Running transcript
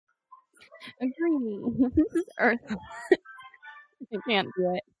Agree. This is Earth. I can't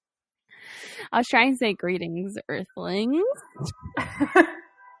do it. I was trying to say greetings, Earthlings.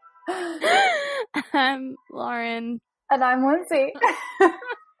 I'm Lauren. And I'm Lindsay.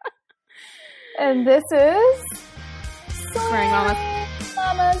 And this is Swearing Mamas.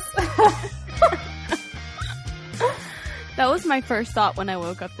 Mamas. That was my first thought when I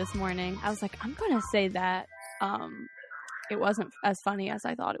woke up this morning. I was like, I'm going to say that. It wasn't as funny as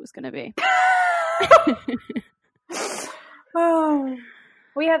I thought it was going to be. Oh,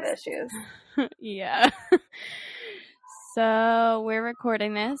 we have issues. Yeah. So we're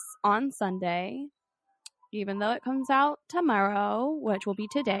recording this on Sunday, even though it comes out tomorrow, which will be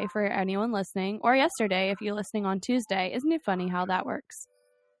today for anyone listening, or yesterday if you're listening on Tuesday. Isn't it funny how that works?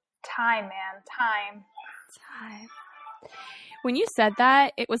 Time, man. Time. When you said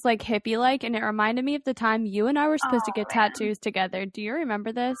that, it was like hippie-like, and it reminded me of the time you and I were supposed to get tattoos together. Do you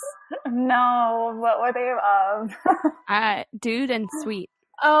remember this? No, what were they of? Dude and Sweet.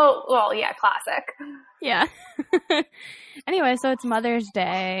 Oh, well, yeah, classic. Yeah. Anyway, so it's Mother's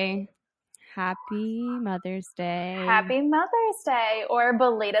Day. Happy Mother's Day. Happy Mother's Day, or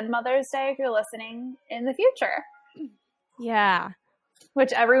belated Mother's Day if you're listening in the future. Yeah.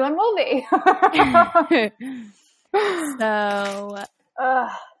 Which everyone will be. So,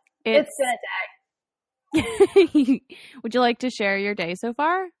 it's been a day. Would you like to share your day so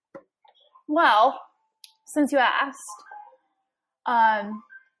far? Well, since you asked,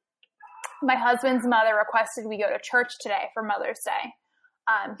 my husband's mother requested we go to church today for Mother's Day,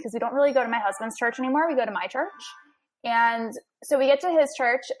 because we don't really go to my husband's church anymore. We go to my church. And so we get to his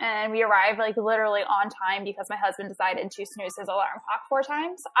church and we arrive like literally on time because my husband decided to snooze his alarm clock 4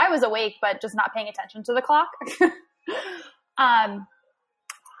 times. I was awake, but just not paying attention to the clock.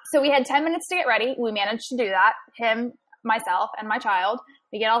 So we had 10 minutes to get ready. We managed to do that. Him, myself, and my child.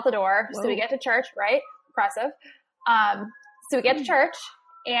 We get out the door. Whoa. So we get to church, right? Impressive. So we get to church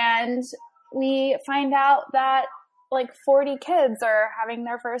and we find out that like 40 kids are having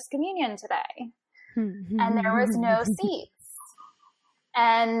their first communion today. And there was no seats.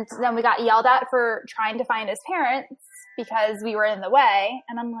 And then we got yelled at for trying to find his parents because we were in the way.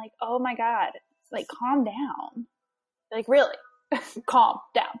 And I'm like, oh my God, like calm down. Like really, calm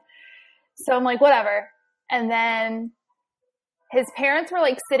down. So I'm like, whatever. And then his parents were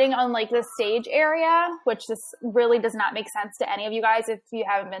like sitting on like the stage area, which this really does not make sense to any of you guys if you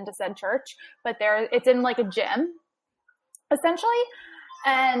haven't been to said church, but it's in like a gym essentially.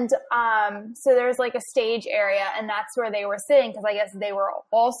 And so there's like a stage area and that's where they were sitting because I guess they were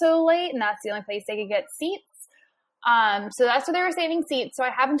also late and that's the only place they could get seats. So that's where they were saving seats. So I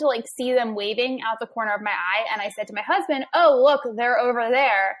happened to like see them waving out the corner of my eye and I said to my husband, oh, look, they're over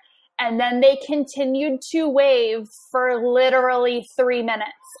there. And then they continued to wave for literally 3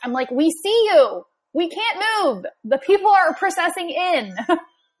 minutes. I'm like, we see you. We can't move. The people are processing in.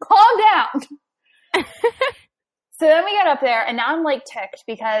 Calm down. So then we get up there, and now I'm, like, ticked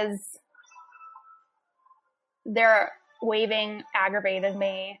because their waving aggravated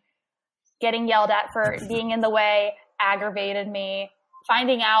me. Getting yelled at for being in the way aggravated me.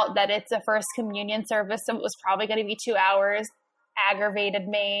 Finding out that it's a first communion service, so it was probably going to be 2 hours, aggravated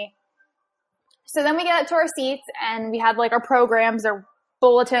me. So then we get to our seats, and we had, like, our programs or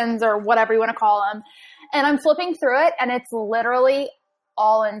bulletins or whatever you want to call them. And I'm flipping through it, and it's literally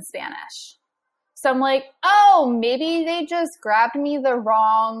all in Spanish. So I'm like, oh, maybe they just grabbed me the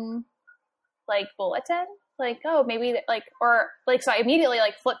wrong, like, bulletin. Like, oh, maybe, like, or, like, so I immediately,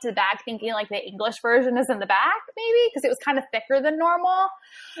 like, flipped to the back thinking, like, the English version is in the back, maybe? Because it was kind of thicker than normal.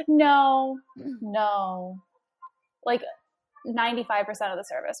 No. Like, 95% of the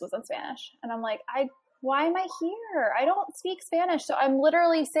service was in Spanish. And I'm like, why am I here? I don't speak Spanish. So I'm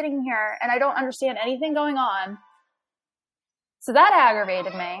literally sitting here, and I don't understand anything going on. So that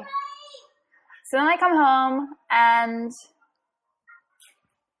aggravated me. So then I come home and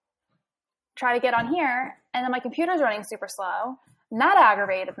try to get on here, and then my computer's running super slow, and that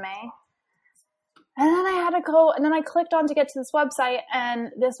aggravated me. And then I had to go, and then I clicked on to get to this website,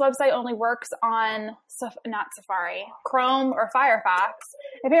 and this website only works on, not Safari, Chrome or Firefox.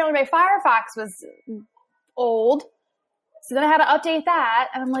 Apparently my Firefox was old, so then I had to update that,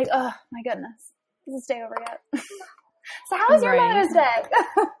 and I'm like, oh my goodness, is this day over yet? So how was your Mother's Day?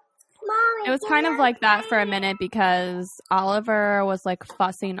 Mommy, it was kind of like that for a minute because Oliver was like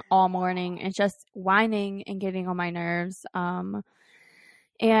fussing all morning and just whining and getting on my nerves. And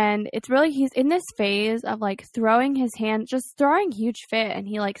it's really, he's in this phase of like throwing his hand, just throwing huge fit, and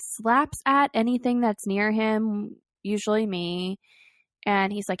he like slaps at anything that's near him, usually me.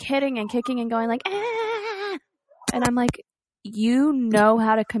 And he's like hitting and kicking and going like, ah! And I'm like, you know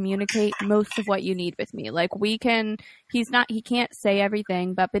how to communicate most of what you need with me. Like he can't say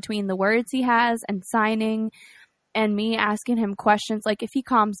everything, but between the words he has and signing and me asking him questions, like if he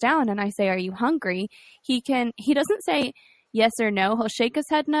calms down and I say, are you hungry? He doesn't say yes or no. He'll shake his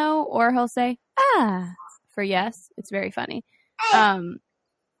head no, or he'll say, for yes. It's very funny.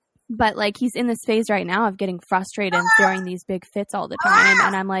 But like he's in this phase right now of getting frustrated and throwing these big fits all the time.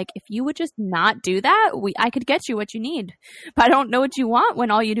 And I'm like, if you would just not do that, I could get you what you need. But I don't know what you want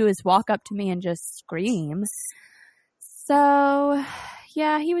when all you do is walk up to me and just scream. So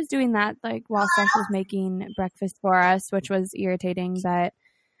yeah, he was doing that like while Seth was making breakfast for us, which was irritating. But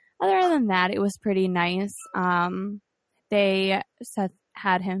other than that, it was pretty nice. Seth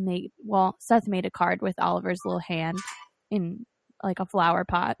made a card with Oliver's little hand in like a flower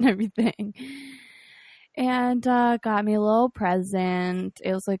pot and everything, and got me a little present.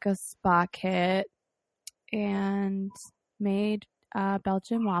 It was like a spa kit, and made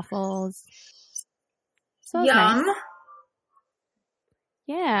Belgian waffles. So it was Yum. nice.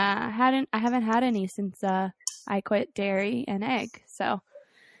 Yeah, I haven't had any since I quit dairy and egg, so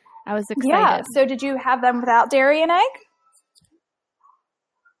I was excited. Yeah. So did you have them without dairy and egg?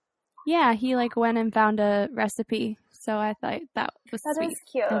 Yeah, he like went and found a recipe. So I thought that was sweet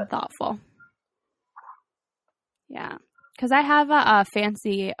and thoughtful. Yeah, because I have a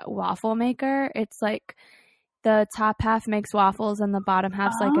fancy waffle maker. It's like the top half makes waffles and the bottom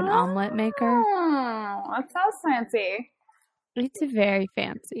half's like an omelet maker. Oh, that sounds fancy. It's very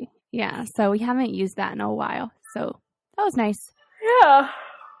fancy. Yeah, so we haven't used that in a while. So that was nice. Yeah.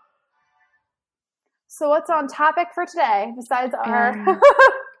 So what's on topic for today besides our...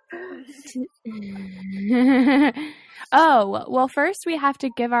 Oh, well, first we have to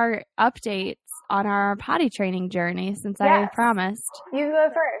give our updates on our potty training journey since I promised. You go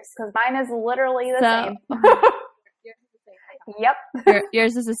first because mine is literally the same. Yep.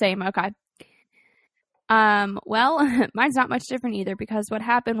 Yours is the same. Okay. Well, mine's not much different either because what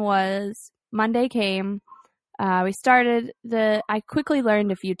happened was Monday came. I quickly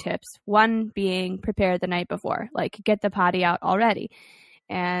learned a few tips. One being prepare the night before, like get the potty out already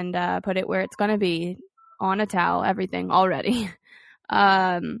and put it where it's going to be. On a towel, everything already.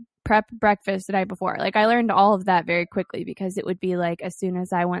 Prep breakfast the night before. Like I learned all of that very quickly because it would be like as soon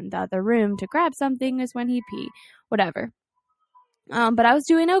as I went in the other room to grab something is when he'd pee, whatever. But I was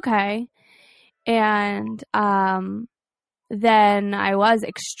doing okay. And then I was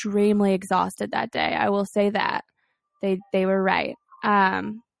extremely exhausted that day. I will say that. They were right.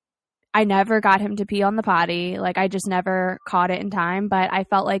 I never got him to pee on the potty. Like, I just never caught it in time, but I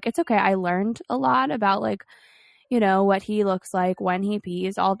felt like it's okay. I learned a lot about, like, you know, what he looks like when he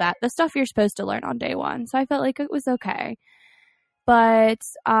pees, all that. The stuff you're supposed to learn on day one. So I felt like it was okay. But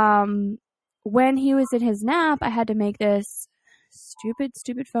when he was in his nap, I had to make this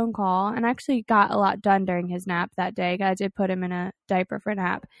stupid phone call, and I actually got a lot done during his nap that day. I did put him in a diaper for a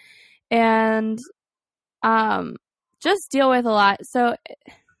nap. And just deal with a lot. So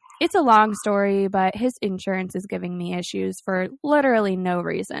it's a long story, but his insurance is giving me issues for literally no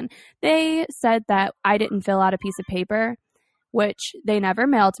reason. They said that I didn't fill out a piece of paper, which they never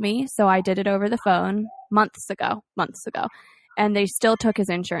mailed me, so I did it over the phone months ago. And they still took his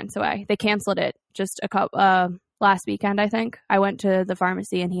insurance away. They canceled it just last weekend, I think. I went to the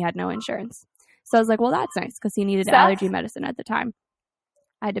pharmacy and he had no insurance. So I was like, well, that's nice because he needed allergy medicine at the time.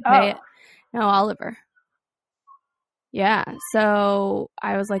 I had to pay it. No, Oliver. Yeah, so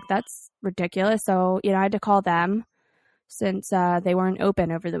I was like, that's ridiculous. So, you know, I had to call them since they weren't open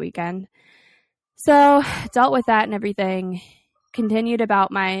over the weekend. So, dealt with that and everything. Continued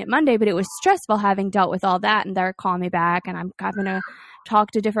about my Monday, but it was stressful having dealt with all that. And they're calling me back, and I'm having to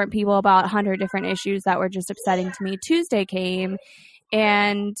talk to different people about 100 different issues that were just upsetting to me. Tuesday came,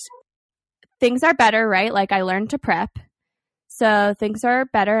 and things are better, right? Like, I learned to prep. So, things are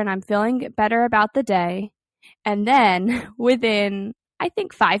better, and I'm feeling better about the day. And then within, I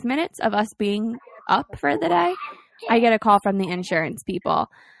think, 5 minutes of us being up for the day, I get a call from the insurance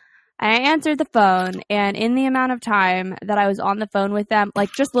people. I answered the phone, and in the amount of time that I was on the phone with them,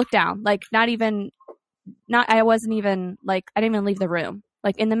 like, just look down, like, I didn't even leave the room.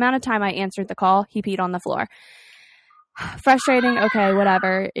 Like, in the amount of time I answered the call, he peed on the floor. Frustrating. Okay,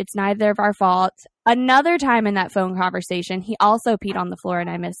 whatever. It's neither of our fault. Another time in that phone conversation, he also peed on the floor and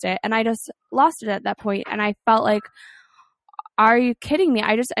I missed it. And I just lost it at that point. And I felt like, are you kidding me?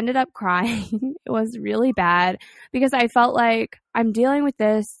 I just ended up crying. It was really bad because I felt like I'm dealing with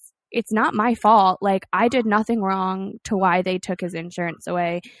this. It's not my fault. Like, I did nothing wrong to why they took his insurance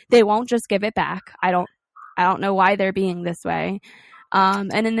away. They won't just give it back. I don't know why they're being this way.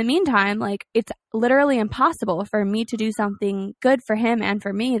 And in the meantime, like, it's literally impossible for me to do something good for him and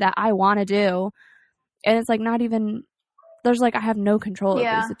for me that I want to do. And it's like not even, there's like, I have no control over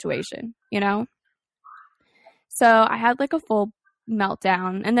the situation, you know? So I had like a full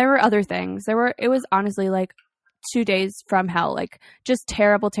meltdown, and there were other things. It was honestly like 2 days from hell. Like, just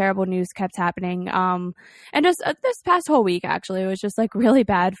terrible news kept happening. And just this past whole week, actually, it was just like really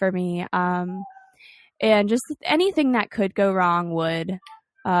bad for me. And just anything that could go wrong would.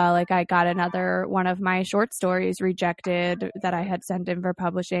 Like, I got another one of my short stories rejected that I had sent in for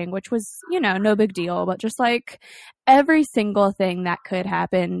publishing, which was, you know, no big deal, but just like every single thing that could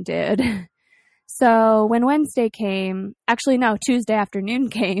happen did. So when Wednesday came, actually no, Tuesday afternoon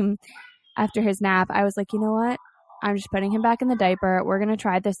came after his nap, I was like, you know what? I'm just putting him back in the diaper. We're going to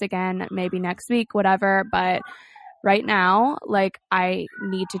try this again, maybe next week, whatever. But right now, like, I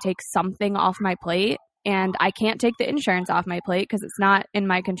need to take something off my plate, and I can't take the insurance off my plate because it's not in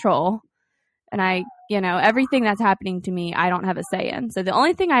my control. And everything that's happening to me, I don't have a say in. So the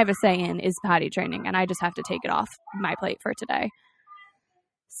only thing I have a say in is potty training, and I just have to take it off my plate for today.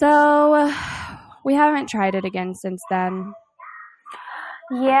 So we haven't tried it again since then.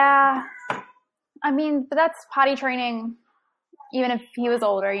 Yeah. I mean, but that's potty training even if he was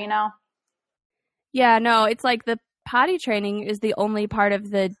older, you know? Yeah, no, it's like the potty training is the only part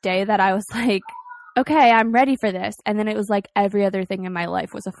of the day that I was like, okay, I'm ready for this. And then it was like every other thing in my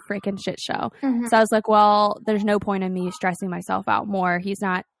life was a freaking shit show. Mm-hmm. So I was like, well, there's no point in me stressing myself out more. He's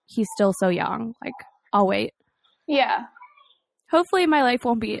still so young. Like, I'll wait. Yeah. Hopefully my life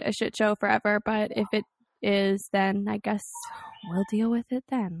won't be a shit show forever, but if it is, then I guess we'll deal with it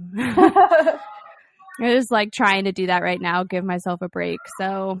then. I'm just like trying to do that right now, give myself a break.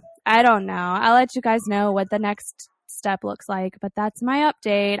 So I don't know. I'll let you guys know what the next step looks like, but that's my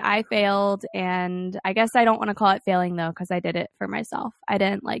update. I failed, and I guess I don't want to call it failing though, because I did it for myself. I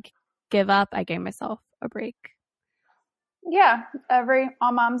didn't like give up. I gave myself a break. Yeah,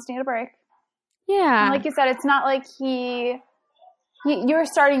 all moms need a break. Yeah. And like you said, it's not like you were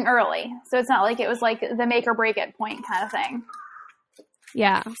starting early, so it's not like it was like the make or break it point kind of thing.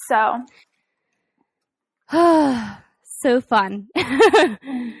 Yeah. So. So fun.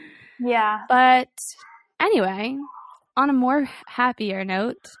 Yeah. But anyway, on a more happier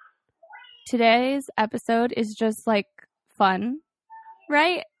note, today's episode is just like fun,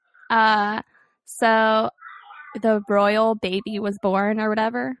 right? So the royal baby was born or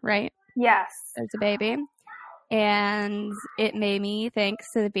whatever, right? Yes. There's a baby. And it made me think,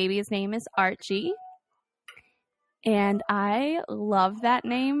 so the baby's name is Archie. And I love that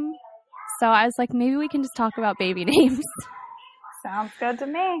name. So I was like, maybe we can just talk about baby names. Sounds good to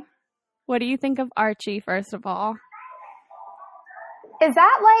me. What do you think of Archie, first of all? Is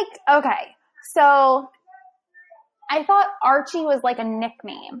that like, okay, so I thought Archie was like a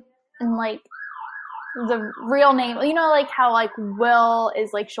nickname and like the real name, you know, like how like Will is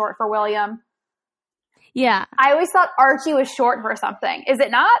like short for William. Yeah. I always thought Archie was short for something. Is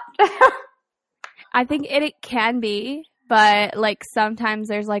it not? I think it can be, but like sometimes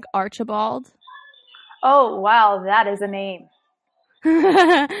there's like Archibald. Oh, wow, that is a name.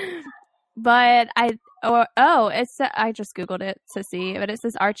 But I just Googled it to see, but it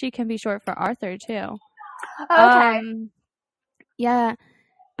says Archie can be short for Arthur too. Okay. Yeah,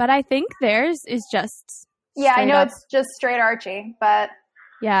 but I think theirs is just I know it's just straight Archie, but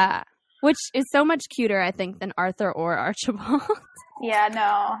yeah, which is so much cuter, I think, than Arthur or Archibald. Yeah,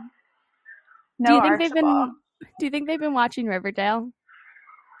 no. Do you think they've been watching Riverdale?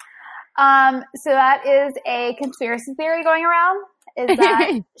 So that is a conspiracy theory going around, is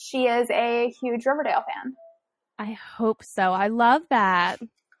that she is a huge Riverdale fan. I hope so. I love that.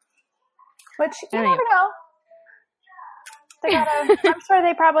 Which, you never know. I'm sure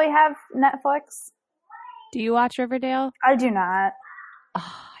they probably have Netflix. Do you watch Riverdale? I do not.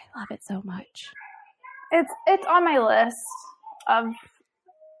 Oh, I love it so much. It's on my list of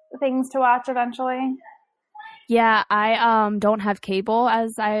things to watch eventually. Yeah, I don't have cable,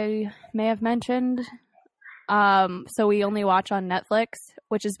 as I may have mentioned. So we only watch on Netflix,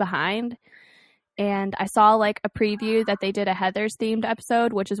 which is behind. And I saw like a preview that they did a Heathers themed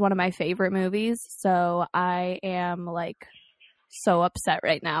episode, which is one of my favorite movies. So I am like so upset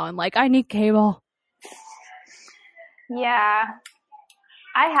right now. I'm like, I need cable. Yeah.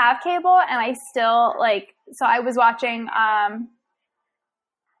 I have cable and I still so I was watching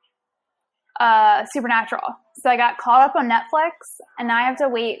Supernatural. So I got caught up on Netflix, and now I have to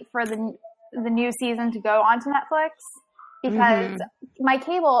wait for the new season to go onto Netflix because my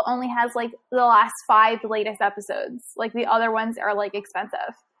cable only has like the last 5 latest episodes. Like the other ones are like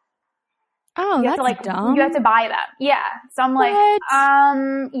expensive. Oh, that's dumb. You have to buy them. Yeah. So I'm like,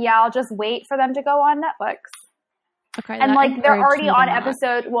 yeah, I'll just wait for them to go on Netflix. Okay. And like they're already on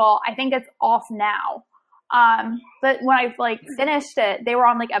episode. Well, I think it's off now. But when I like finished it, they were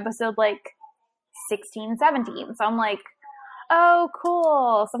on like episode like 16, 17. So I'm like, oh,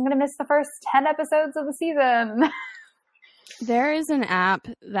 cool. So I'm gonna miss the first 10 episodes of the season. There is an app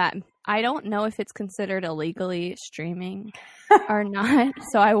that I don't know if it's considered illegally streaming or not,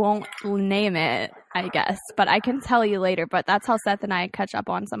 so I won't name it, I guess. But I can tell you later. But that's how Seth and I catch up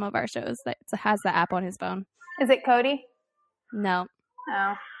on some of our shows. That has the app on his phone. Is it Cody? No.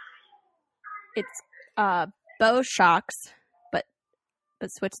 Oh. It's Bo Shocks, but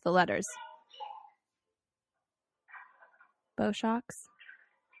switch the letters. Bo Shocks.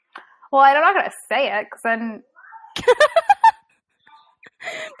 Well, I'm not gonna say it because then.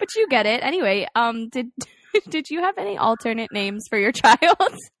 But you get it. Anyway, did you have any alternate names for your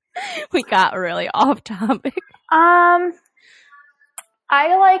child? We got really off topic. I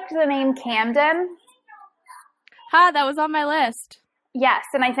liked the name Camden. That was on my list. Yes,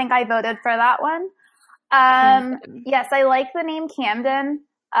 and I think I voted for that one. Yes, I like the name Camden.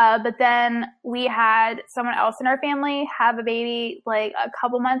 But then we had someone else in our family have a baby like a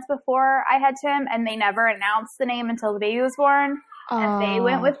couple months before I had Tim, and they never announced the name until the baby was born. And they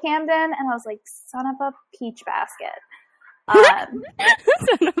went with Camden, and I was like, son of a peach basket.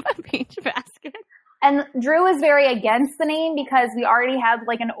 Son of a peach basket. And Drew was very against the name because we already had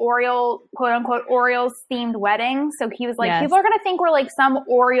like an Oriole, quote unquote, Orioles themed wedding. So he was like, yes. People are going to think we're like some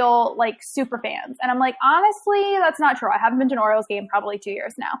Oriole like super fans. And I'm like, honestly, that's not true. I haven't been to an Orioles game probably 2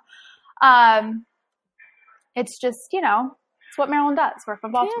 years now. It's just, you know, it's what Maryland does. We're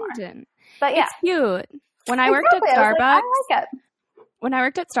from Baltimore. Camden. But yeah. It's cute. When I worked at Starbucks. I like it. When I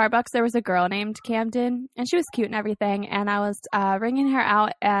worked at Starbucks, there was a girl named Camden, and she was cute and everything, and I was ringing her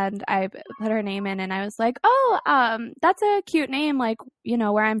out, and I put her name in, and I was like, oh, that's a cute name, like, you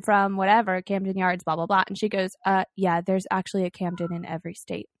know, where I'm from, whatever, Camden Yards, blah, blah, blah. And she goes, yeah, there's actually a Camden in every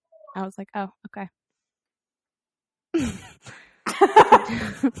state. I was like, oh, okay.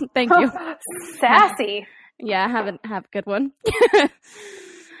 Thank you. Sassy. Yeah, have a good one.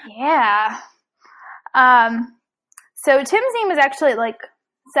 Yeah. So Tim's name was actually like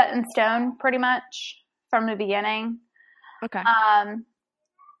set in stone pretty much from the beginning. Okay.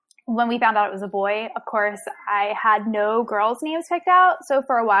 When we found out it was a boy, of course, I had no girls' names picked out. So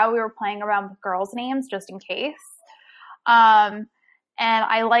for a while we were playing around with girls' names just in case. And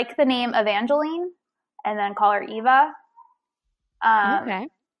I like the name Evangeline and then call her Eva. Okay.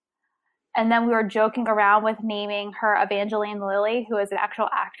 And then we were joking around with naming her Evangeline Lilly, who is an actual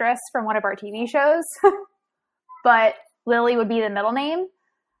actress from one of our TV shows. But Lily would be the middle name.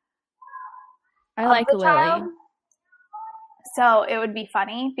 I like Lily. Child. So it would be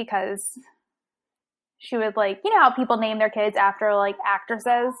funny because she would like, you know how people name their kids after like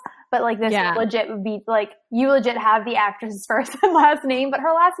actresses, but like this legit would be like, you legit have the actress's first and last name, but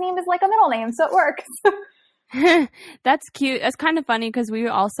her last name is like a middle name, so it works. That's cute. That's kind of funny because we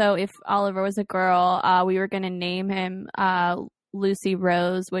also, if Oliver was a girl, we were going to name him Lucy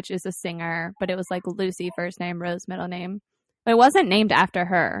Rose, which is a singer, but it was like Lucy first name, Rose middle name. But it wasn't named after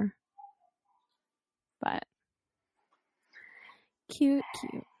her. But cute.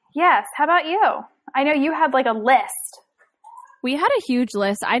 Yes. How about you? I know you had like a list. We had a huge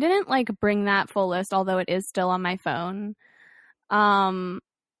list. I didn't like bring that full list, although it is still on my phone.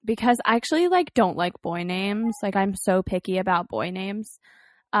 Because I actually like don't like boy names. Like I'm so picky about boy names.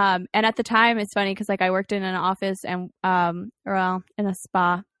 And at the time, it's funny because like I worked in an office and, in a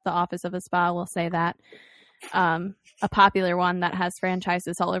spa, the office of a spa, we'll say that, a popular one that has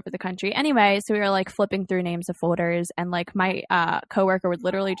franchises all over the country. Anyway, so we were like flipping through names of folders, and like my coworker would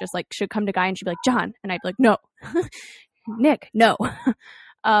literally just like should come to Guy and she'd be like, John, and I'd be like, no, Nick, no.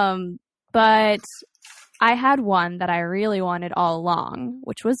 But I had one that I really wanted all along,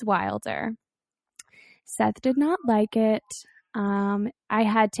 which was Wilder. Seth did not like it. I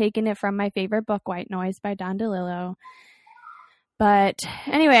had taken it from my favorite book, White Noise by Don DeLillo. But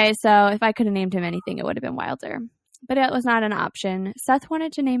anyway, so if I could have named him anything, it would have been Wilder. But it was not an option. Seth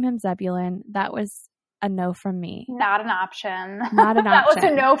wanted to name him Zebulon. That was a no from me. Not an option. Not an option. That was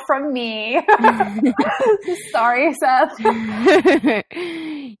a no from me. Sorry, Seth.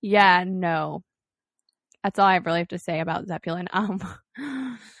 Yeah, no. That's all I really have to say about Zebulon.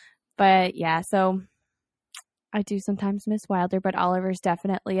 But yeah, so I do sometimes miss Wilder, but Oliver's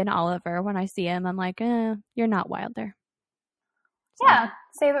definitely an Oliver. When I see him, I'm like, you're not Wilder. So. Yeah,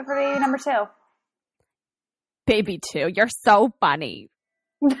 save it for baby number 2. Baby 2, you're so funny.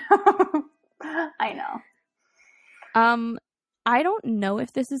 I know. I don't know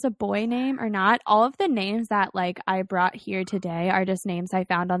if this is a boy name or not. All of the names that like I brought here today are just names I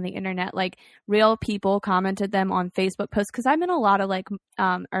found on the internet. Like real people commented them on Facebook posts because I'm in a lot of like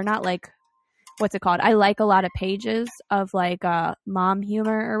or not like what's it called? I like a lot of pages of like mom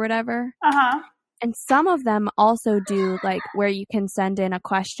humor or whatever. And some of them also do like where you can send in a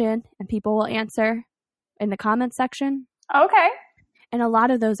question and people will answer in the comment section. Okay. And a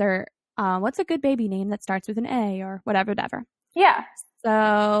lot of those are what's a good baby name that starts with an A or whatever. Yeah.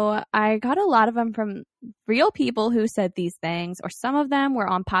 So I got a lot of them from real people who said these things, or some of them were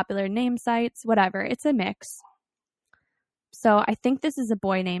on popular name sites, whatever. It's a mix. So I think this is a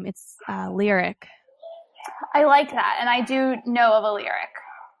boy name. It's Lyric. I like that. And I do know of a Lyric.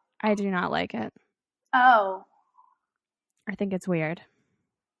 I do not like it. Oh. I think it's weird.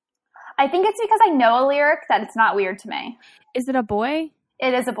 I think it's because I know a Lyric that it's not weird to me. Is it a boy?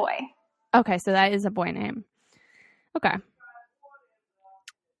 It is a boy. Okay, so that is a boy name. Okay.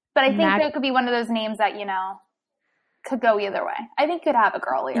 But I think it could be one of those names that, you know, could go either way. I think you could have a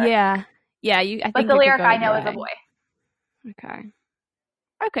girl Lyric. Yeah. Yeah, but the Lyric I know is a boy.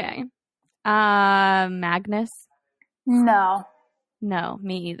 Okay. Magnus? No. No,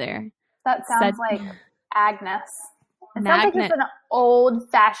 me either. That sounds like Agnes. It sounds like it's an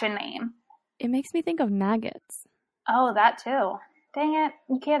old-fashioned name. It makes me think of maggots. Oh, that too. Dang it.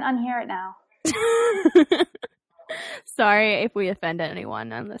 You can't unhear it now. Sorry if we offended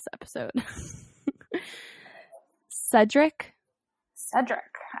anyone on this episode. Cedric? Cedric.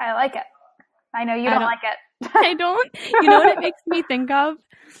 I like it. I know you don't like it. I don't. You know what it makes me think of?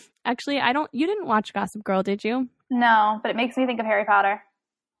 Actually, you didn't watch Gossip Girl, did you? No, but it makes me think of Harry Potter.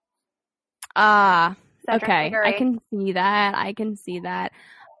 Okay. Diggory. I can see that.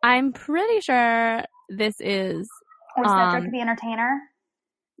 I'm pretty sure this is... Or Cedric the Entertainer?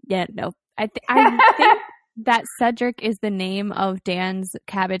 Yeah, no. I think that Cedric is the name of Dan's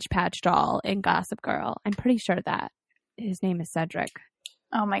Cabbage Patch doll in Gossip Girl. I'm pretty sure that his name is Cedric.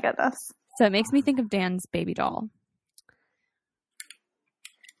 Oh my goodness. So it makes me think of Dan's baby doll.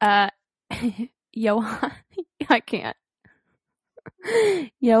 Johan. I can't.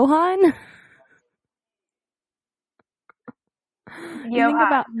 Johan?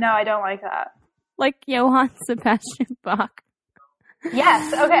 No, I don't like that. Like Johann Sebastian Bach.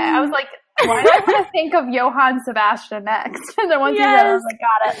 Yes. Okay. I was like, why do I want to think of Johann Sebastian next? And then once you said, I was like,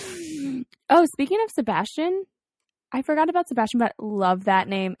 got it. Oh, speaking of Sebastian, I forgot about Sebastian, but love that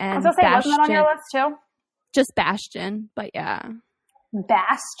name. And I was going to say, wasn't that on your list too? Just Bastion, but yeah.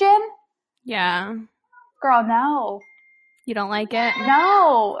 Bastion? Yeah. Girl, no. You don't like it?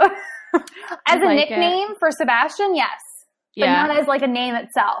 No. As a nickname for Sebastian, yes. But not as like a name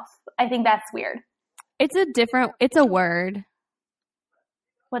itself. I think that's weird. It's a word.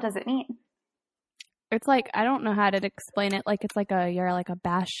 What does it mean? It's like, I don't know how to explain it. Like, it's like you're like a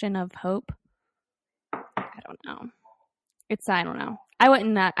bastion of hope. I don't know. I don't know. I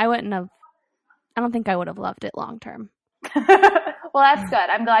don't think I would have loved it long term. Well, that's good.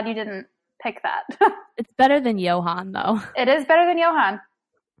 I'm glad you didn't pick that. It's better than Johan, though. It is better than Johan.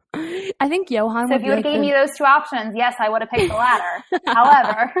 I think Johan would be if you would have gave me those two options, yes, I would have picked the latter.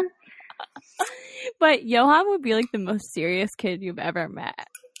 However. But Johan would be like the most serious kid you've ever met.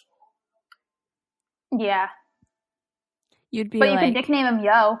 Yeah. You'd be but you could nickname him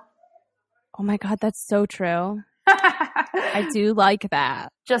Yo. Oh my God, that's so true. I do like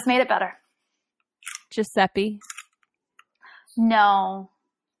that. Just made it better. Giuseppe? No.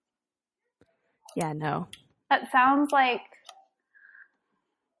 Yeah, no. That sounds like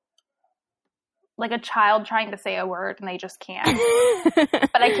a child trying to say a word and they just can't.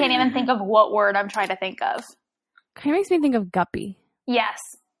 But I can't even think of what word I'm trying to think of. Kind of makes me think of Guppy. Yes.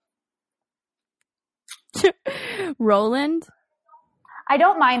 Roland? I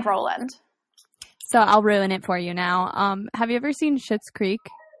don't mind Roland. So I'll ruin it for you now. Have you ever seen Schitt's Creek?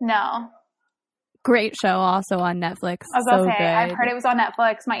 No. Great show also on Netflix. I was going to say, I've heard it was on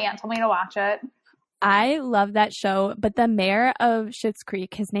Netflix. My aunt told me to watch it. I love that show, but the mayor of Schitt's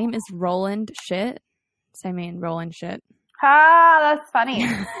Creek, his name is Roland Shit. So I mean, Roland Shit. Ah, that's funny.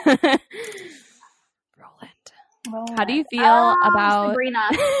 Roland. How do you feel about Sabrina?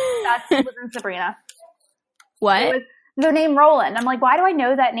 That was in Sabrina. What? The name Roland. I'm like, why do I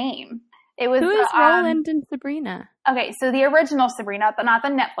know that name? It was Who is Roland and Sabrina? Okay, so the original Sabrina, but not the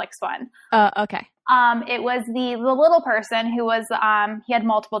Netflix one. Okay. It was the little person who was he had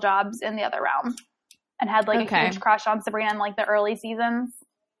multiple jobs in the other realm. And had like a huge crush on Sabrina in like the early seasons.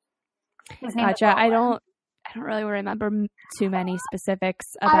 His name gotcha. I don't really remember too many specifics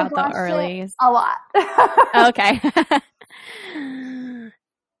about the earlies. A lot. Okay.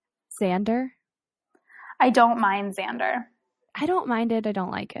 Xander? I don't mind Xander. I don't mind it. I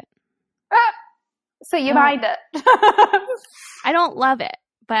don't like it. So you mind it. I don't love it,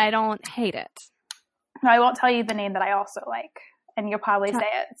 but I don't hate it. No, I won't tell you the name that I also like, and you'll probably say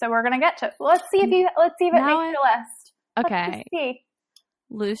it. So we're gonna get to it. Let's see if it makes your list. Okay. Let's see.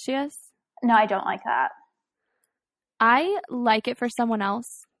 Lucius? No, I don't like that. I like it for someone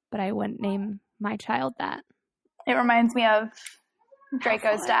else, but I wouldn't name my child that. It reminds me of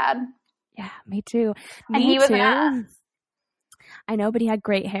Draco's dad. Yeah, me too. And he was an ass. I know, but he had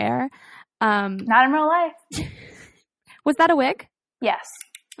great hair. Not in real life. Was that a wig? Yes.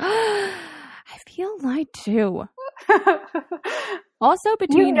 I feel lied too. Also,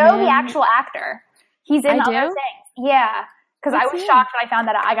 between the actual actor. He's in other things. Yeah, because I was shocked when I found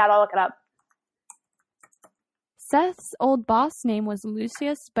that out. I gotta look it up. Seth's old boss name was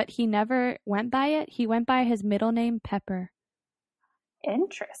Lucius, but he never went by it. He went by his middle name, Pepper.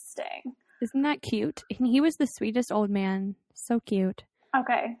 Interesting. Isn't that cute? And he was the sweetest old man. So cute.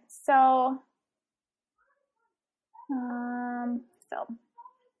 Okay, so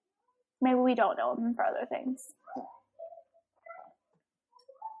maybe we don't know him for other things.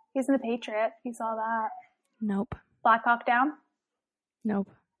 He's in The Patriot. You saw that. Nope. Black Hawk Down? Nope.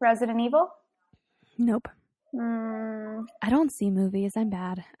 Resident Evil? Nope. I don't see movies. I'm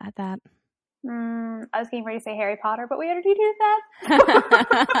bad at that. I was getting ready to say Harry Potter, but we already did that.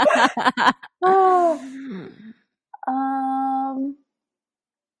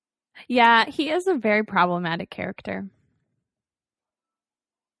 Yeah, he is a very problematic character.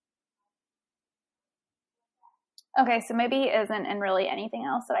 Okay, so maybe he isn't in really anything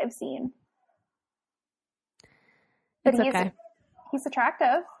else that I've seen. But he's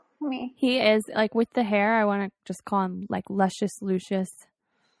attractive. He is, like, with the hair, I want to just call him, like, Luscious Lucius.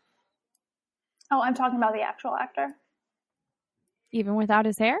 Oh, I'm talking about the actual actor. Even without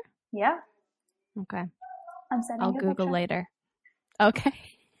his hair? Yeah. Okay. I'll Google later. Okay.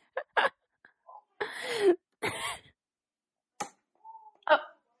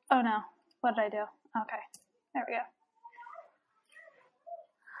 Oh no. What did I do? Okay. There we go.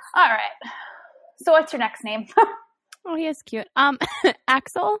 All right. So what's your next name? Oh, he is cute.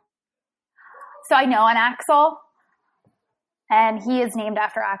 Axel? So I know an Axel. And he is named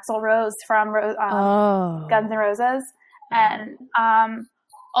after Axl Rose from Guns N' Roses. And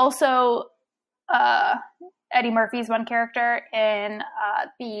also Eddie Murphy's one character in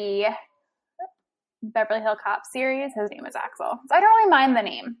the Beverly Hills Cop series. His name is Axel. So I don't really mind the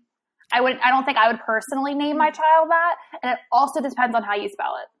name. I don't think I would personally name my child that. And it also depends on how you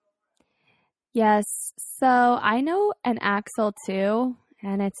spell it. Yes. So I know an Axel too,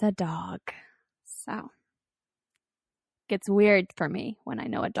 and it's a dog. So gets weird for me when I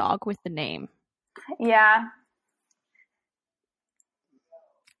know a dog with the name. Yeah.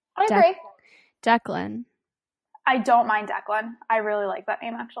 I agree. Declan. I don't mind Declan. I really like that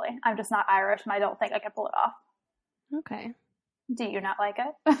name, actually. I'm just not Irish, and I don't think I can pull it off. Okay. Do you not like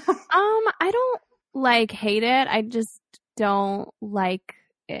it? I don't, hate it. I just don't like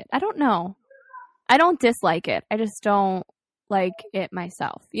it. I don't know. I don't dislike it. I just don't like it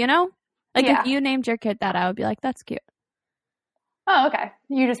myself, you know? If you named your kid that, I would be like, that's cute. Oh, okay.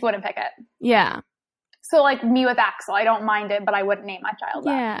 You just wouldn't pick it. Yeah. So me with Axel, I don't mind it, but I wouldn't name my child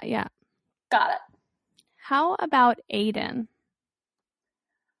that. Yeah. Got it. How about Aiden?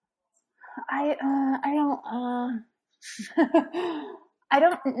 I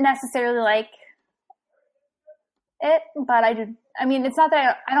don't necessarily like it, but I do. I mean, it's not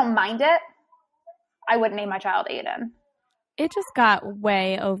that I don't mind it. I wouldn't name my child Aiden. It just got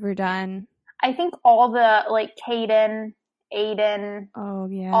way overdone. I think all the Caden, Aiden. Oh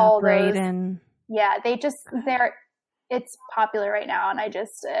yeah, all Brayden. Those, yeah, it's popular right now, and I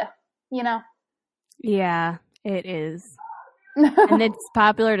just, Yeah, it is. And it's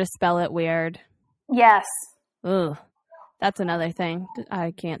popular to spell it weird. Yes. Ugh. That's another thing.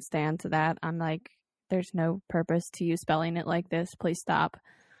 I can't stand to that. I'm like, there's no purpose to you spelling it like this. Please stop.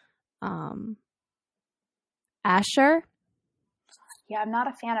 Asher? Yeah, I'm not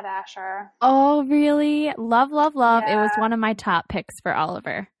a fan of Asher. Oh, really? Love. Yeah. It was one of my top picks for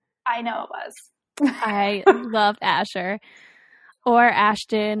Oliver. I know it was. I love Asher. Or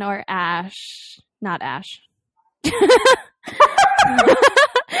Ashton or Ash. Not Ash.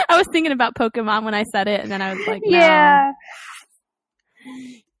 I was thinking about Pokemon when I said it, and then I was like, no. Yeah.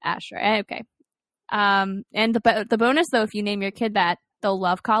 Asher. Okay. And the bonus, though, if you name your kid that, they'll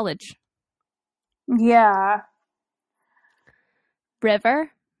love college. Yeah. River?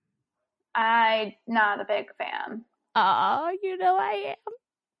 I'm not a big fan. Oh, I am.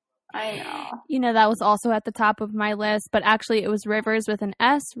 I know. That was also at the top of my list, but actually it was Rivers with an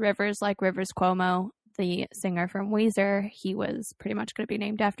S. Rivers like Rivers Cuomo, the singer from Weezer, he was pretty much going to be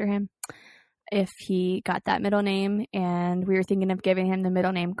named after him if he got that middle name. And we were thinking of giving him the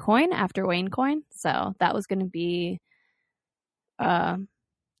middle name Coyne after Wayne Coyne. So that was going to be kind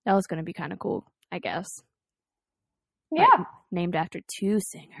of cool, I guess. Yeah. Like, named after 2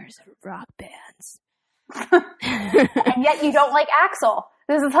 singers of rock bands. And yet you don't like Axl.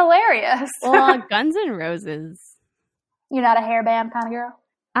 This is hilarious. Well, Guns N' Roses. You're not a hair band kind of girl?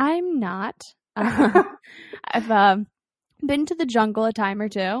 I'm not. I've been to the jungle a time or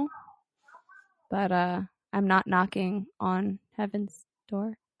two, but I'm not knocking on heaven's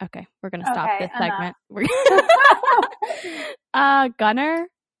door. Okay, we're going to stop this segment. Gunner?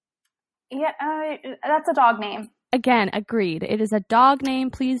 Yeah, that's a dog name. Again, agreed. It is a dog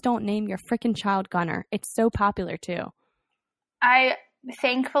name. Please don't name your freaking child Gunner. It's so popular, too. I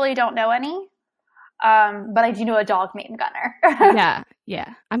thankfully don't know any, but I do know a dog named Gunner.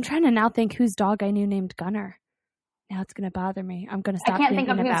 Yeah. I'm trying to now think whose dog I knew named Gunner. Now it's going to bother me. I'm going to stop thinking about it. I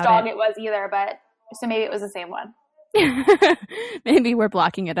can't think of whose dog it was either, but so maybe it was the same one. Maybe we're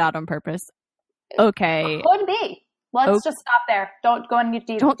blocking it out on purpose. Okay. Could be. Let's just stop there. Don't go any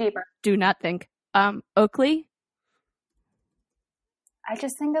deeper. Do not think. Oakley? I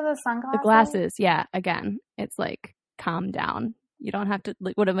just think of the sunglasses. The glasses, yeah. Again, it's like, calm down. You don't have to,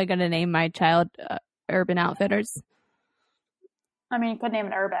 what am I going to name my child? Urban Outfitters? I mean, you could name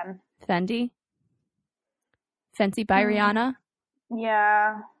it Urban. Fendi? Fenty by Rihanna?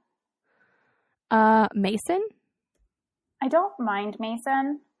 Yeah. Mason? I don't mind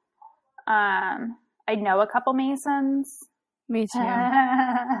Mason. I know a couple Masons. Me too.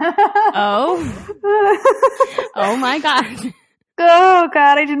 Oh my God. Oh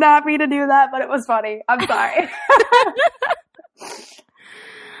God, I did not mean to do that, but it was funny. I'm sorry.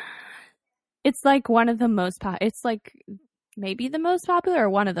 It's like one of the most it's like maybe the most popular or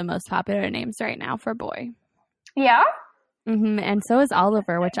one of the most popular names right now for a boy. Yeah? Mm-hmm. And so is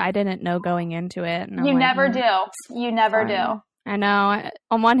Oliver, which I didn't know going into it. And you never do. You never do. I know.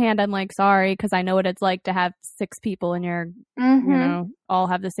 On one hand, I'm like, sorry, because I know what it's like to have 6 people in your, all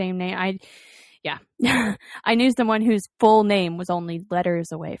have the same name. I knew someone whose full name was only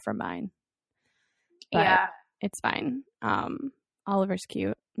letters away from mine. But yeah. It's fine. Oliver's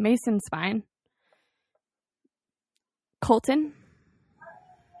cute. Mason's fine. Colton?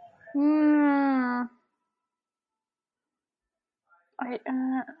 I'm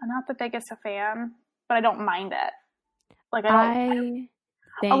not the biggest fan, but I don't mind it. Like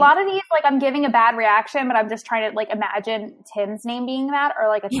a lot of these, like I'm giving a bad reaction, but I'm just trying to like imagine Tim's name being that, or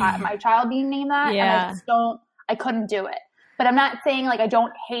like my child being named that, and I couldn't do it. But I'm not saying like I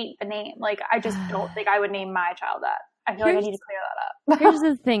don't hate the name. Like I just don't think I would name my child that. I feel like I need to clear that up. Here's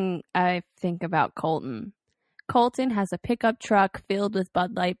the thing I think about Colton. Colton has a pickup truck filled with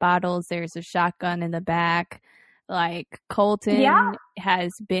Bud Light bottles. There's a shotgun in the back. Like, Colton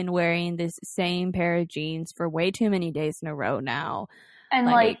has been wearing this same pair of jeans for way too many days in a row now. And,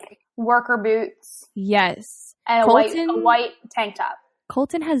 like worker boots. Yes. And a white tank top.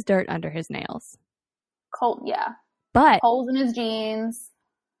 Colton has dirt under his nails. Yeah. But holes in his jeans.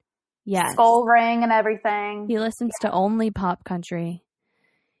 Yes. Skull ring and everything. He listens to only pop country.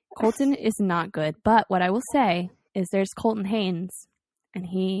 Colton is not good. But what I will say is there's Colton Haynes, and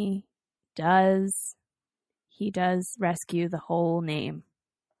he does rescue the whole name.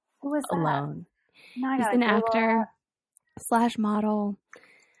 Who is alone. That? He's an actor / model.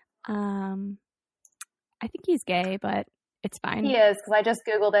 I think he's gay, but it's fine. He is, because I just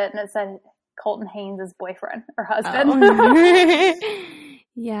Googled it and it said Colton Haynes' boyfriend or husband.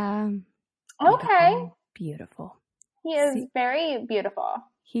 Yeah. Okay. Beautiful. He is very beautiful.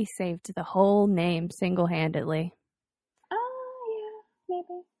 He saved the whole name single-handedly. Oh, yeah,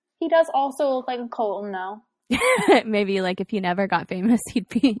 maybe. He does also look like a Colton, though. Maybe like if he never got famous, he'd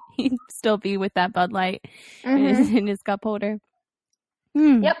still be with that Bud Light in his cup holder.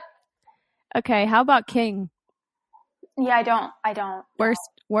 Yep. Okay, how about King? Yeah, I don't.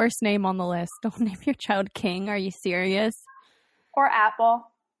 Worst name on the list. Don't name your child King. Are you serious? Or Apple.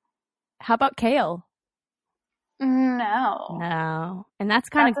 How about Kale? No. And that's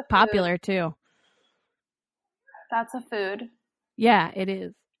kind of popular too. That's a food. Yeah, it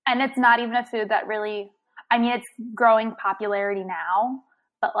is. And it's not even a food that really, I mean, it's growing popularity now,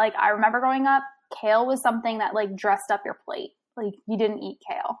 but like I remember growing up, kale was something that like dressed up your plate. Like you didn't eat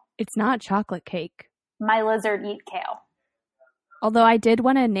kale. It's not chocolate cake. My lizard eat kale. Although I did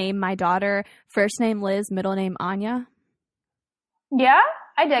want to name my daughter first name Liz, middle name Anya. Yeah,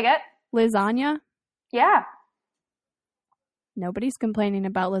 I dig it. Lasagna? Yeah. Nobody's complaining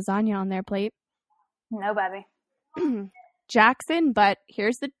about lasagna on their plate. Nobody. Jackson, but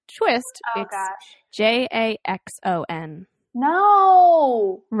here's the twist. Oh, it's gosh. Jackson.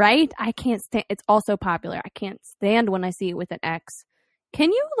 No. Right? I can't stand. It's also popular. I can't stand when I see it with an X.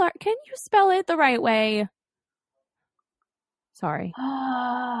 Can you spell it the right way? Sorry.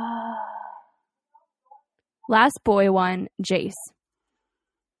 Last boy one, Jace.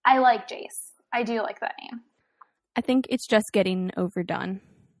 I like Jace. I do like that name. I think it's just getting overdone.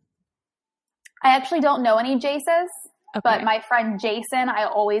 I actually don't know any Jaces, Okay. but my friend Jason, I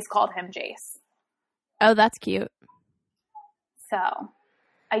always called him Jace. Oh, that's cute. So,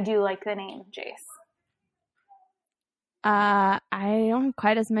 I do like the name Jace. I don't have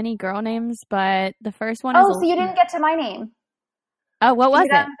quite as many girl names, but the first one is... is... Oh, so you didn't get to my name. Oh, what was it?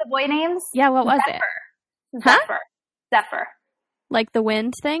 The boy names? Yeah, what was it? Zephyr. Zephyr. Like the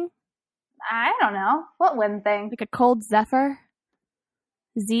wind thing? I don't know. What wind thing? Like a cold zephyr?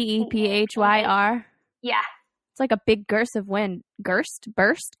 Zephyr? Yeah. It's like a big gust of wind. Gust?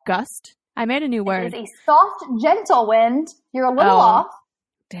 I made a new word. It is a soft, gentle wind. You're a little off,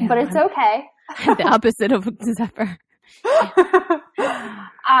 but it's okay. The opposite of zephyr. He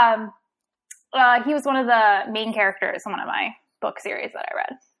was one of the main characters in one of my book series that I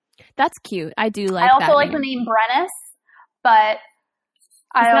read. That's cute. I do like that. I also like the name Brennus, but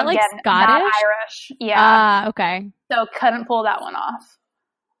Is that like Scottish? Not Irish. Yeah. Okay. So couldn't pull that one off.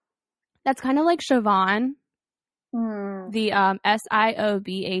 That's kind of like Siobhan. The Siobhan.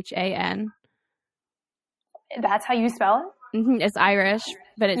 That's how you spell it? Mm-hmm. It's Irish,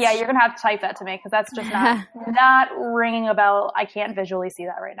 but it's... Yeah, you're going to have to type that to me because that's just not ringing a bell. I can't visually see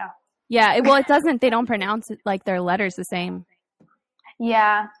that right now. Yeah, it doesn't... They don't pronounce it like their letters the same.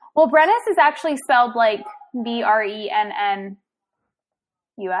 Yeah. Well, Brennus is actually spelled like Brennus,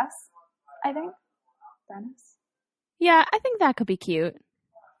 I think. Brennus. Yeah, I think that could be cute.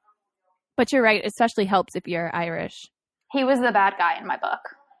 But you're right, especially helps if you're Irish. He was the bad guy in my book.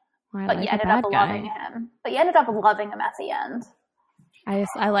 But you ended up loving him. But you ended up loving him at the end.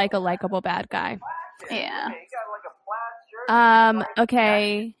 I like a likable bad guy. Yeah.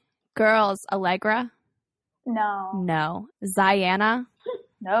 Okay. Girls, Allegra? No. No. Ziana?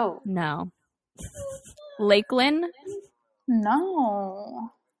 No. No. Lakeland?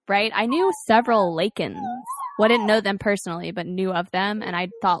 No. Right? I knew several Lakens. Well, I didn't know them personally, but knew of them, and I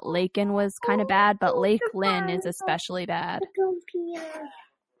thought Laken was kind of bad, but Lakeland is especially bad.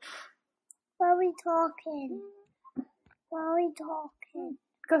 Why are we talking?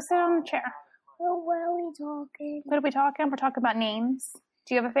 Go sit on the chair. Why are we talking? What are we talking? We're talking about names.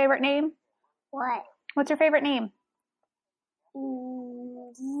 Do you have a favorite name? What? What's your favorite name?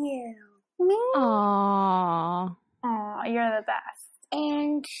 You. Me? Aww. Aw, you're the best.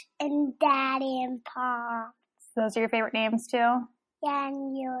 And Daddy and Pop. Those are your favorite names too? Yeah,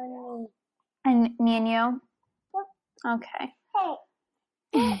 and you and me. And me and you? Okay.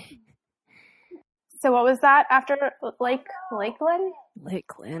 Hey. So what was that after Lakeland?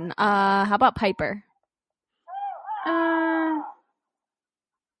 Lakeland. How about Piper?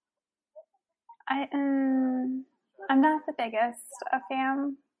 I'm not the biggest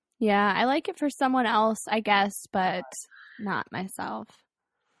fan. Yeah, I like it for someone else, I guess, but not myself.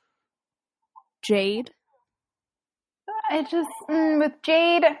 Jade? I just, with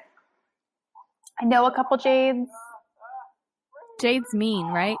Jade, I know a couple Jades. Jade's mean,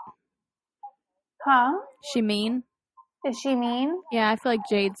 right? Huh? She mean? Is she mean? Yeah, I feel like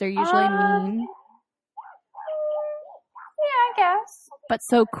Jades are usually mean. Yeah, I guess. But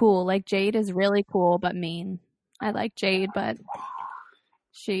so cool. Like, Jade is really cool, but mean. I like Jade, but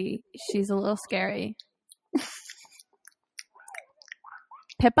she's a little scary.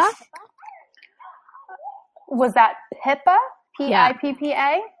 Pippa? Was that Pippa?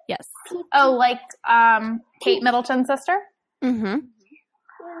 P-I-P-P-A? Yes. Oh, like Kate Middleton's sister? Mm-hmm.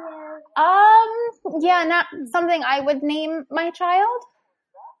 Yeah, not something I would name my child.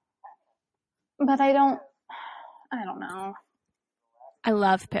 But I don't know. I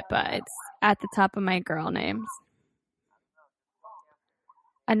love Pippa. It's at the top of my girl names.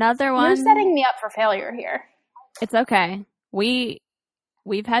 Another one. You're setting me up for failure here. It's okay.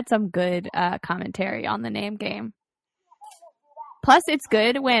 We've had some good commentary on the name game. Plus, it's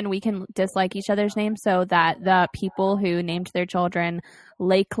good when we can dislike each other's names so that the people who named their children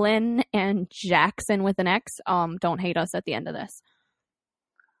Lakeland and Jackson with an X don't hate us at the end of this.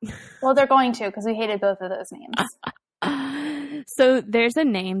 Well, they're going to because we hated both of those names. So there's a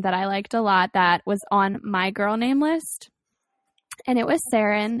name that I liked a lot that was on my girl name list. And it was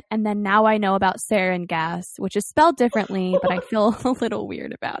Saren, and then now I know about Sarin Gas, which is spelled differently, but I feel a little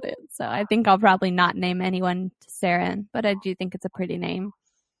weird about it. So I think I'll probably not name anyone Saren, but I do think it's a pretty name.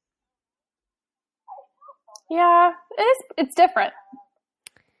 Yeah, it's different.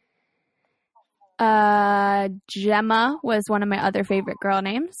 Gemma was one of my other favorite girl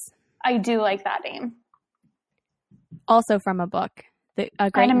names. I do like that name. Also from a book.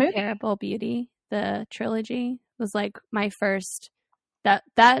 A Great And a and movie. Terrible Beauty, the trilogy, was like my first.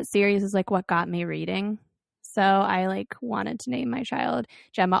 That series is like what got me reading. So I like wanted to name my child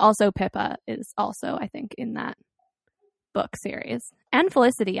Gemma. Also, Pippa is also, I think, in that book series. And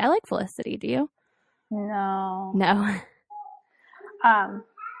Felicity. I like Felicity. Do you? No. No.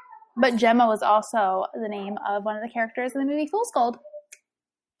 But Gemma was also the name of one of the characters in the movie Fool's Gold.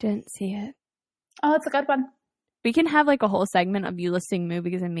 Didn't see it. Oh, it's a good one. We can have like a whole segment of you listing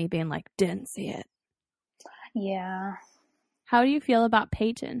movies and me being like, didn't see it. Yeah. How do you feel about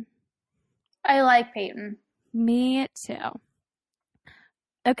Peyton? I like Peyton. Me too.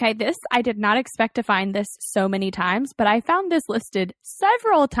 Okay, I did not expect to find this so many times, but I found this listed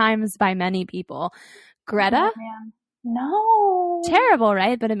several times by many people. Greta? Oh, man. No. Terrible,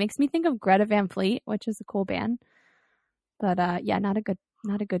 right? But it makes me think of Greta Van Fleet, which is a cool band. But yeah, not a good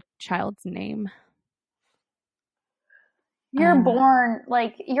child's name. You're born,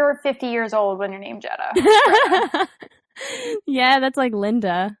 you're 50 years old when you're named Jetta. Yeah, that's like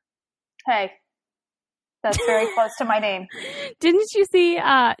Linda. Hey, that's very close to my name. Didn't you see,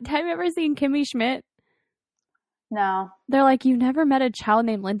 have you ever seen Kimmy Schmidt? No. They're like, you've never met a child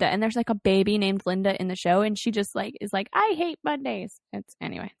named Linda, and there's like a baby named Linda in the show, and she just like is like, I hate Mondays. It's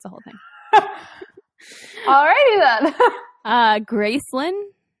a whole thing. Alrighty then.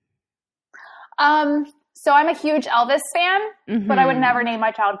 Gracelyn. So I'm a huge Elvis fan, but I would never name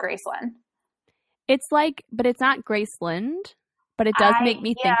my child Gracelyn. It's like, but it's not Graceland, but it does make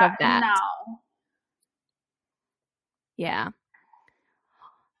me think of that. No. Yeah.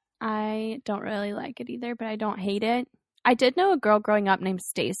 I don't really like it either, but I don't hate it. I did know a girl growing up named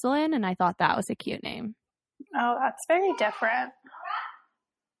Stacelyn, and I thought that was a cute name. Oh, that's very different.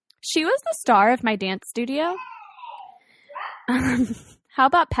 She was the star of my dance studio. How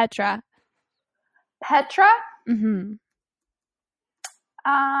about Petra? Petra? Mm-hmm.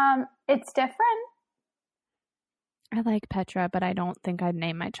 It's different. I like Petra, but I don't think I'd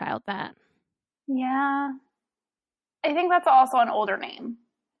name my child that. Yeah. I think that's also an older name.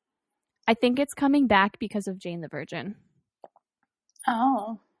 I think it's coming back because of Jane the Virgin.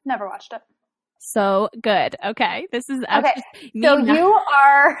 Oh, never watched it. So good. Okay. This is okay. So you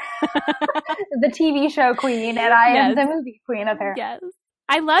are the TV show queen, and I am the movie queen, apparently. Yes.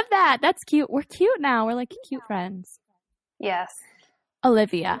 I love that. That's cute. We're cute now. We're like cute friends. Yes.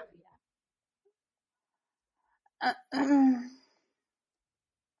 Olivia.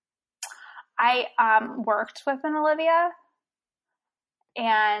 I worked with an Olivia,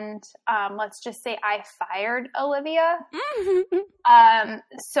 and let's just say I fired Olivia.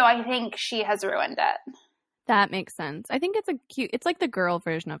 So I think she has ruined it. That makes sense. I think it's like the girl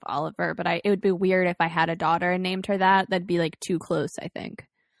version of Oliver, but it would be weird if I had a daughter and named her that. That'd be like too close, I think.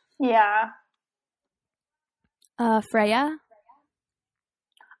 Yeah. Freya?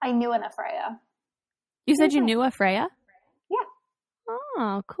 I knew an Freya. You said you knew a Freya? Yeah.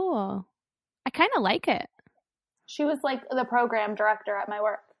 Oh, cool. I kind of like it. She was like the program director at my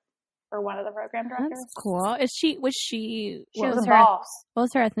work, or one of the program directors. That's cool. She was a boss. What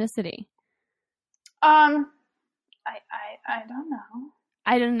was her ethnicity? I don't know.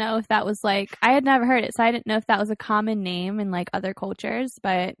 I didn't know if that was like, I had never heard it, so I didn't know if that was a common name in like other cultures,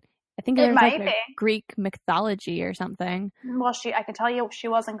 but I think it was like a Greek mythology or something. Well, I can tell you she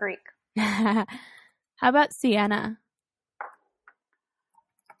wasn't Greek. How about Sienna?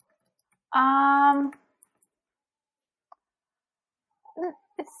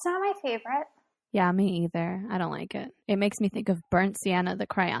 It's not my favorite. Yeah, me either. I don't like it. It makes me think of Burnt Sienna, the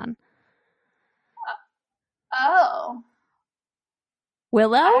crayon. Oh.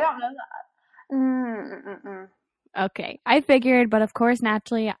 Willow? I don't know that. Okay. I figured, but of course,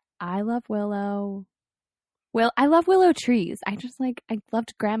 naturally, I love Willow. I love willow trees. I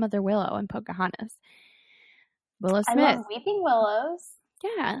loved Grandmother Willow and Pocahontas. Willow Smith. I love weeping willows.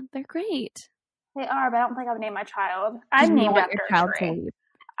 Yeah, they're great. They are, but I don't think I would name my child. I'm named after a tree.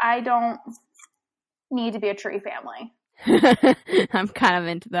 I don't need to be a tree family. I'm kind of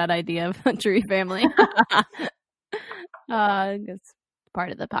into that idea of a tree family. It's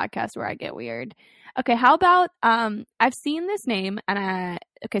part of the podcast where I get weird. Okay, how about I've seen this name, and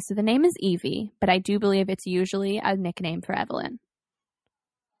so the name is Evie, but I do believe it's usually a nickname for Evelyn.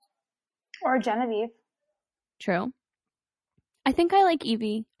 Or Genevieve. True. I think I like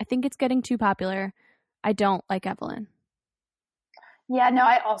Evie. I think it's getting too popular. I don't like Evelyn. Yeah, no,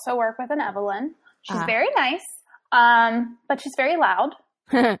 I also work with an Evelyn. She's very nice, but she's very loud.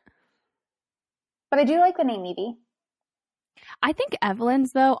 But I do like the name Evie. I think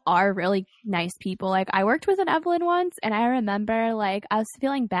Evelyns, though, are really nice people. Like, I worked with an Evelyn once, and I remember, like, I was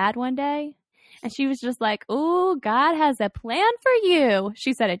feeling bad one day, and she was just like, "Ooh, God has a plan for you."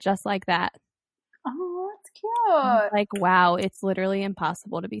 She said it just like that. Oh, that's cute. Like, wow, it's literally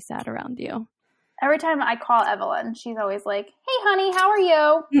impossible to be sad around you. Every time I call Evelyn, she's always like, "Hey, honey, how are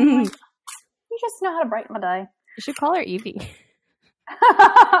you?" I'm like, you just know how to brighten my day. You should call her Evie.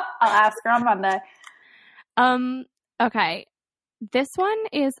 I'll ask her on Monday. Okay. This one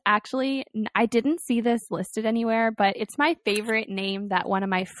is actually, I didn't see this listed anywhere, but it's my favorite name that one of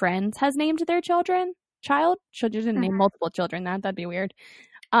my friends has named their child. She didn't name multiple children. That'd be weird.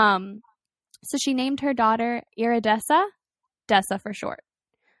 So she named her daughter Iridessa, Dessa for short.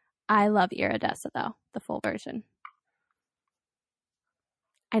 I love Iridessa, though, the full version.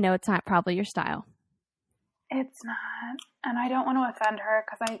 I know it's not probably your style. It's not. And I don't want to offend her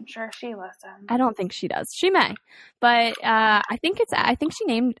because I'm sure she listens. I don't think she does. She may. But I think she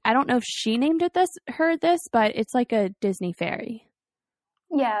named, I don't know if she named it this, but it's like a Disney fairy.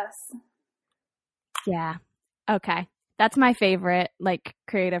 Yes. Yeah. Okay. That's my favorite, like,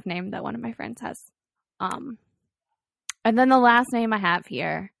 creative name that one of my friends has. And then the last name I have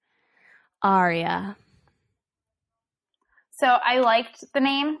here, Aria. So I liked the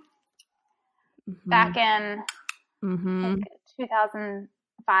name back in like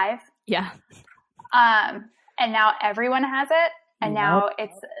 2005. Yeah. And now everyone has it. And now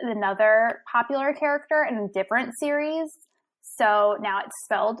it's another popular character in a different series. So now it's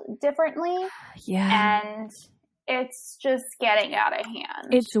spelled differently. Yeah. And it's just getting out of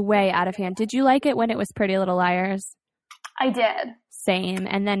hand. It's way out of hand. Did you like it when it was Pretty Little Liars? I did. Same.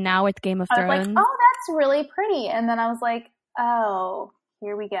 And then now with Game of I was Thrones. like, oh, that's really pretty. And then I was like, oh,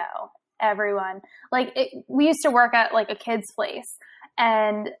 here we go. Everyone. Like, we used to work at, like, a kid's place.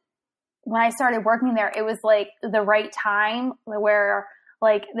 And when I started working there, it was, like, the right time where,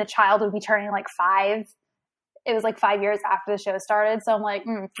 like, the child would be turning, like, 5. It was, like, 5 years after the show started. So I'm like,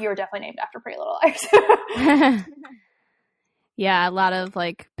 you were definitely named after Pretty Little Liars. Yeah, a lot of,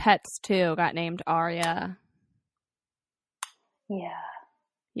 like, pets, too, got named Aria. Yeah.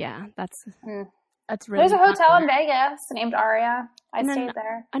 Yeah, that's really There's a hotel popular. in Vegas named Aria. I stayed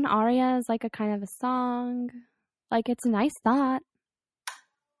there. An aria is like a kind of a song. Like, it's a nice thought.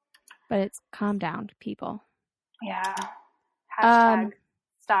 But it's calm down, people. Yeah. Hashtag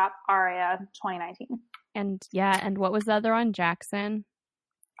stop Aria 2019. And what was the other one? Jackson?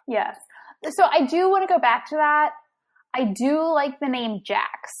 Yes. So I do want to go back to that. I do like the name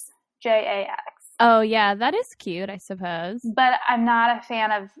Jax. Jax. Oh, yeah, that is cute, I suppose. But I'm not a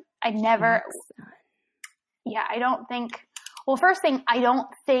fan of, I don't think, well, first thing, I don't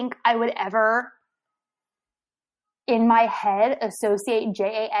think I would ever, in my head, associate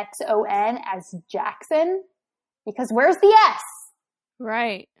Jaxon as Jackson, because where's the S?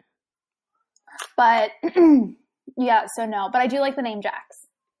 Right. But, yeah, so no. But I do like the name Jax.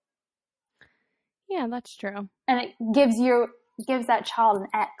 Yeah, that's true. And it gives that child an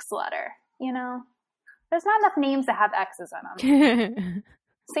X letter, you know? There's not enough names that have X's in them.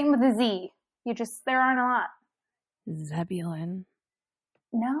 Same with the Z. There aren't a lot. Zebulon.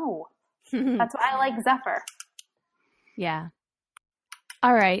 No. That's why I like Zephyr. Yeah.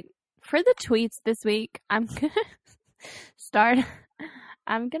 All right. For the tweets this week, I'm gonna start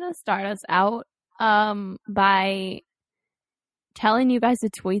us out by telling you guys a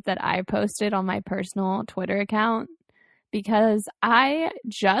tweet that I posted on my personal Twitter account, because I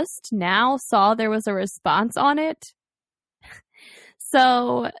just now saw there was a response on it.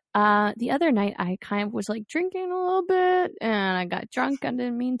 So the other night I kind of was like drinking a little bit and I got drunk. I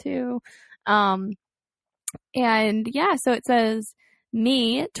didn't mean to. And yeah, so it says,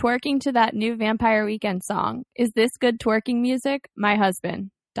 me twerking to that new Vampire Weekend song. Is this good twerking music? My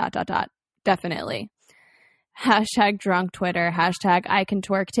husband. ... Definitely. Hashtag drunk Twitter. Hashtag I can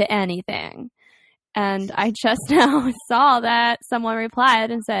twerk to anything. And I just now saw that someone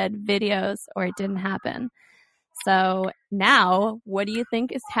replied and said videos or it didn't happen. So now, what do you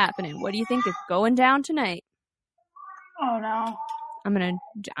think is happening? What do you think is going down tonight? Oh no. I'm gonna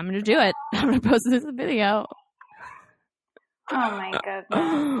do it. I'm gonna post this video. Oh my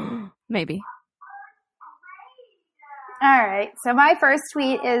goodness. Maybe. All right. So my first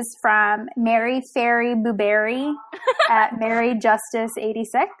tweet is from Mary Fairy Booberry at Mary Justice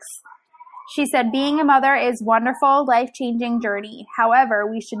 86. She said, being a mother is wonderful, life-changing journey. However,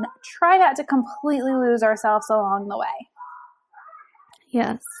 we should try not to completely lose ourselves along the way.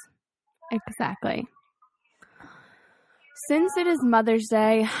 Yes, exactly. Since it is Mother's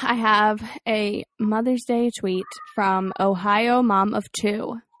Day, I have a Mother's Day tweet from Ohio Mom of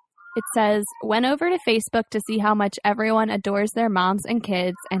 2. It says, went over to Facebook to see how much everyone adores their moms and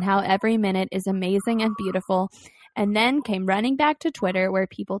kids and how every minute is amazing and beautiful, and then came running back to Twitter where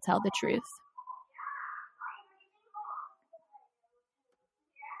people tell the truth.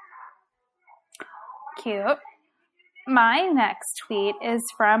 Cute. My next tweet is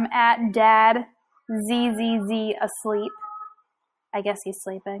from @DadZZZ asleep. I guess he's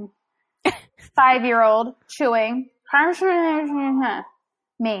sleeping. 5-year-old chewing.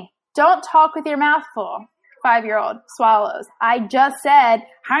 Me. Don't talk with your mouth full. 5-year-old swallows. I just said.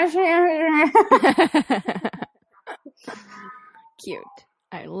 Cute.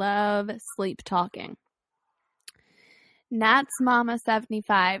 I love sleep talking. Nat's Mama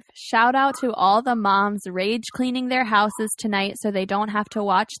 75. Shout out to all the moms rage cleaning their houses tonight so they don't have to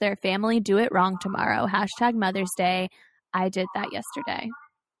watch their family do it wrong tomorrow. #Mother's Day. I did that yesterday.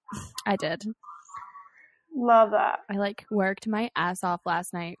 I did. Love that. I worked my ass off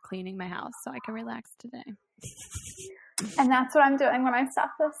last night cleaning my house so I can relax today. And that's what I'm doing when I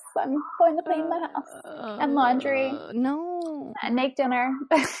stop this. I'm going to clean my house and laundry. No. And make dinner.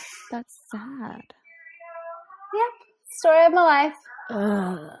 That's sad. Yep. Story of my life.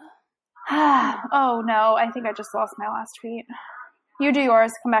 Ugh. Oh no, I think I just lost my last tweet. You do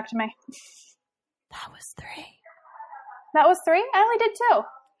yours. Come back to me. That was 3. That was 3? I only did 2.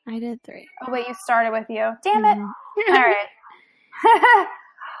 I did 3. Oh wait, you started with you. Damn it. Mm-hmm. All right.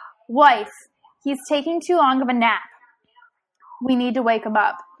 Wife, he's taking too long of a nap. We need to wake him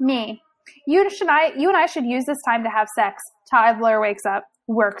up. Me. You and I should use this time to have sex. Toddler wakes up.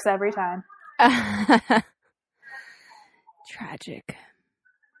 Works every time. Tragic.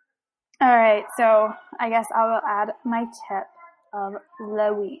 All right, so I guess I will add my tip of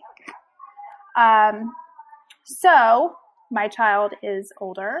the week. So my child is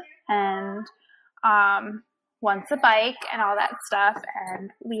older and wants a bike and all that stuff,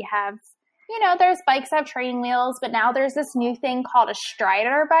 and we have, there's bikes that have training wheels, but now there's this new thing called a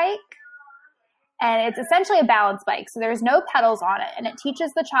Strider bike. And it's essentially a balance bike. So there's no pedals on it. And it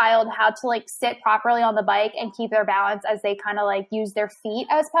teaches the child how to sit properly on the bike and keep their balance as they kind of use their feet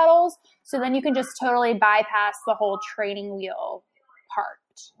as pedals. So then you can just totally bypass the whole training wheel part.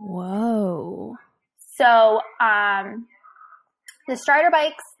 Whoa. So the Strider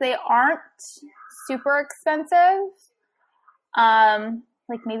bikes, they aren't super expensive.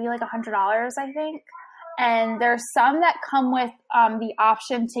 Maybe $100, I think. And there's some that come with the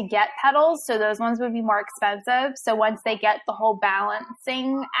option to get pedals. So those ones would be more expensive. So once they get the whole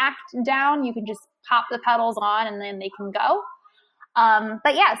balancing act down, you can just pop the pedals on and then they can go.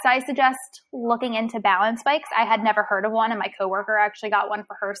 But yeah, so I suggest looking into balance bikes. I had never heard of one, and my coworker actually got one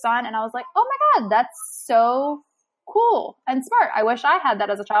for her son. And I was like, oh my God, that's so cool and smart. I wish I had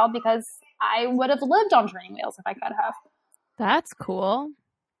that as a child because I would have lived on training wheels if I could have. That's cool.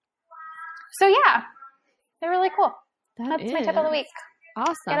 So yeah. They're really cool. That's my tip of the week.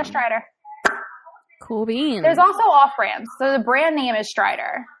 Awesome. Get a Strider. Cool beans. There's also off-brands. So the brand name is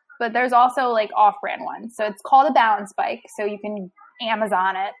Strider, but there's also off-brand ones. So it's called a balance bike. So you can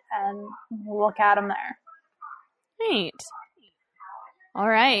Amazon it and look at them there. Neat. All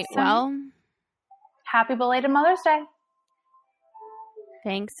right. So, happy belated Mother's Day.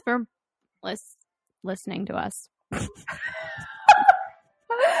 Thanks for listening to us.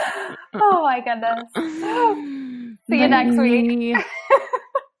 Oh my goodness. See you next week.